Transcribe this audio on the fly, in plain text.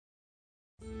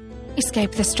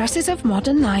Escape the stresses of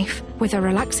modern life with a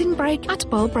relaxing break at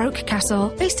Bolebroke Castle,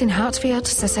 based in Hertford,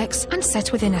 Sussex, and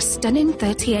set within a stunning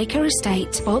 30-acre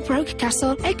estate. Bolebroke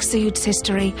Castle exudes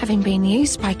history, having been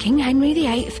used by King Henry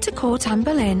VIII to court Anne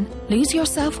Boleyn. Lose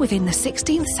yourself within the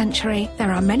 16th century.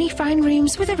 There are many fine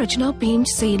rooms with original beamed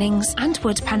ceilings and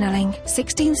wood panelling,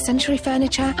 16th century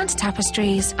furniture and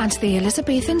tapestries, and the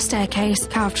Elizabethan staircase,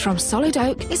 carved from solid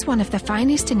oak, is one of the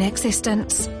finest in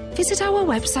existence. Visit our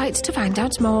website to find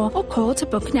out more or call to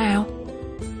book now.